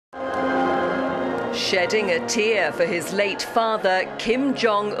Shedding a tear for his late father, Kim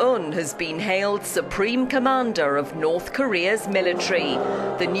Jong-un has been hailed Supreme Commander of North Korea's military.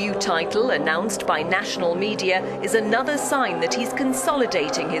 The new title, announced by national media, is another sign that he's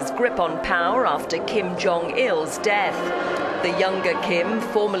consolidating his grip on power after Kim Jong-il's death. The younger Kim,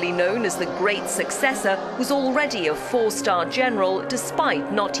 formerly known as the Great Successor, was already a four-star general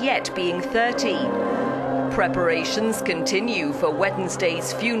despite not yet being 30. Preparations continue for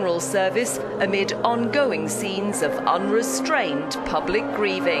Wednesday's funeral service amid ongoing scenes of unrestrained public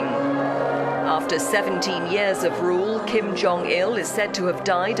grieving. After 17 years of rule, Kim Jong-il is said to have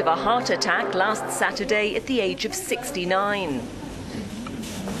died of a heart attack last Saturday at the age of 69.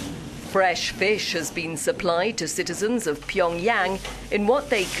 Fresh fish has been supplied to citizens of Pyongyang in what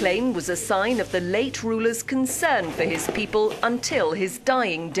they claim was a sign of the late ruler's concern for his people until his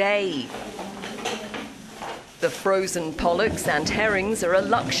dying day. The frozen pollocks and herrings are a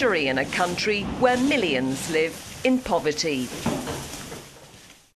luxury in a country where millions live in poverty.